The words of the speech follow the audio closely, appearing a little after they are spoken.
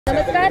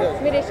नमस्कार,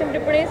 मी रेशम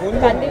टिपणे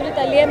कांदिवलीत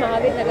आली आहे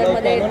महावीर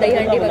नगरमध्ये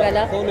दहीहंडी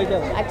बघायला.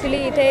 ॲक्च्युली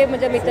इथे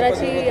माझ्या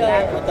मित्राची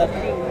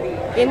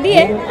हिंदी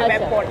है.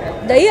 अच्छा,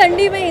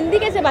 दहीहंडी में हिंदी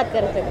कैसे बात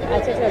कर सकते?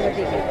 अच्छा चलो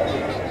ठीक है,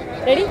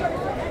 रेडी.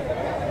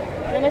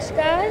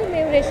 नमस्कार,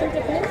 मैं रेशम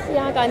टिपणे.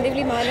 यहाँ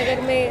कांदिवली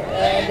महानगर में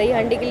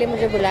दहीहंडी के लिए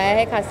मुझे बुलाया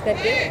है खास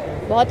करके.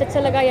 बहुत अच्छा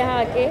लगा यहाँ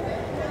आके.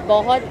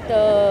 बहुत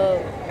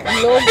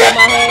लोग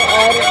जमा है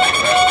और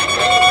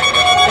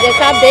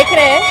जैसा आप देख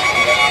रहे हैं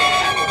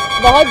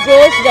बहुत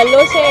जोश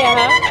जल्लोश है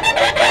यहाँ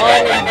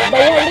और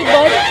दहीहंडी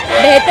बहुत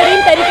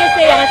बेहतरीन तरीके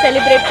से यहाँ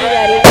सेलिब्रेट की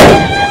जा रही है.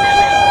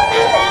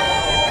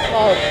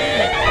 और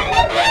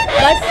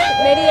बस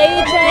मेरी यही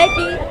इच्छा है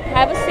कि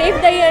हैव अ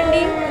सेफ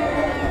दहीहंडी.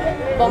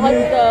 बहुत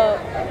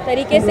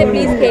तरीके से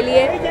प्लीज़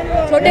खेलिए.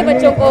 छोटे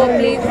बच्चों को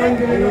प्लीज़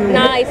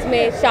ना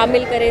इसमें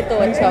शामिल करें तो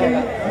अच्छा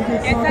होगा.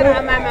 कैसा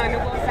रहा मैम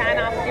अनुभव? फैन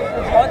आपके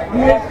बहुत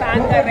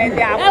प्रोत्साहन कर रहे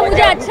थे. आप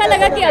मुझे अच्छा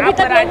लगा कि अभी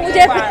तक लोग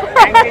मुझे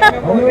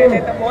बोल रहे थे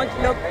तो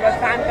बहुत लोग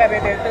प्रोत्साहन कर रहे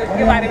थे, तो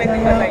उसके बारे में कुछ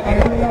बताइए.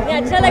 मुझे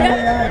अच्छा लगा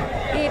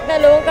कि इतना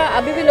लोगों का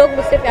अभी भी लोग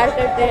मुझसे प्यार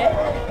करते हैं.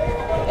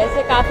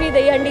 ऐसे काफ़ी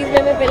दहीहंडीज़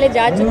में मैं पहले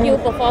जा चुकी हूँ,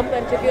 परफॉर्म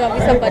कर चुकी हूँ. अभी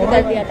सब बंद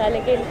कर दिया था,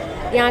 लेकिन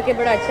यहाँ के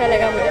बड़ा अच्छा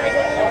लगा मुझे.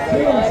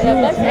 और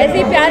बस ऐसे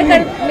ही प्यार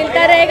कर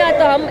मिलता रहेगा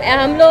तो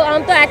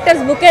हम तो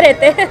एक्टर्स भूखे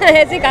रहते हैं.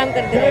 ऐसे ही काम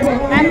करते रहेंगे.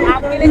 मैम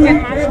आपके लिए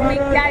जन्माष्टमी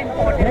क्या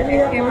इम्पोर्टेंट है,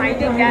 इसके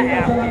मायने क्या है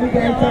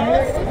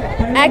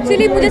आपके?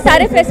 एक्चुअली मुझे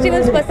सारे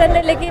फेस्टिवल्स पसंद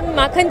है, लेकिन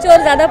माखन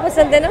चोर ज़्यादा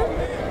पसंद है ना,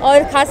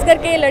 और ख़ास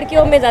करके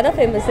लड़कियों में ज़्यादा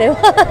फेमस है.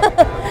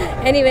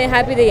 Anyway,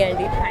 happy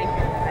Dahi Handi. Thank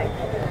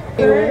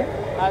you.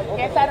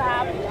 कैसा रहा?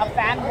 आप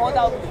फैन बहुत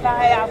उत्साह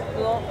है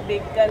आपको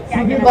देखकर,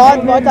 क्या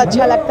बहुत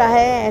अच्छा लगता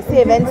है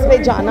ऐसे इवेंट्स पे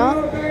जाना,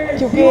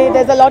 क्योंकि there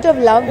is a lot of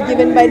love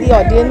given by the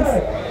audience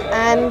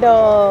and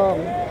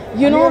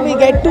you know we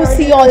get to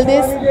see all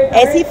this.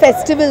 ऐसी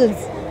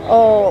फेस्टिवल्स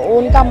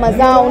उनका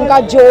मज़ा, उनका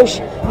जोश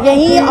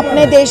यहीं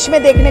अपने देश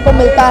में देखने को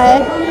मिलता है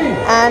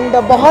एंड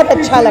बहुत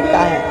अच्छा लगता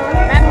है.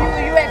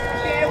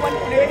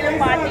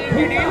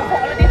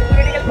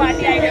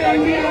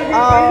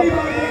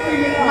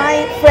 My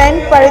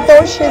friend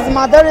Paritosh, his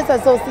mother is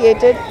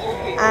associated,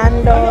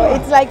 and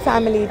it's like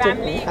family to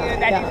me.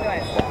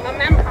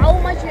 Ma'am, how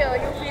much you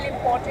feel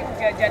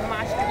important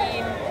Janmashtami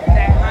in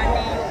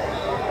Dahani?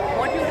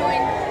 What you do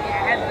in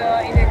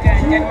a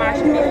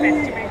Janmashtami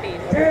festival day?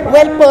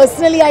 Well,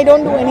 personally, I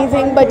don't do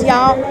anything, but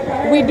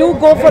yeah, we do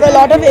go for a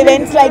lot of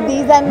events like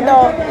these, and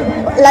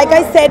like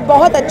I said,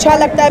 बहुत अच्छा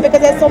लगता है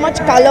because there's so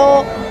much color,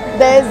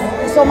 there's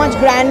so much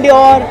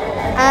grandeur,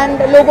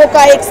 and लोगों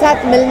का एक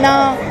साथ मिलना.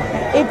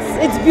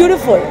 It's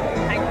beautiful.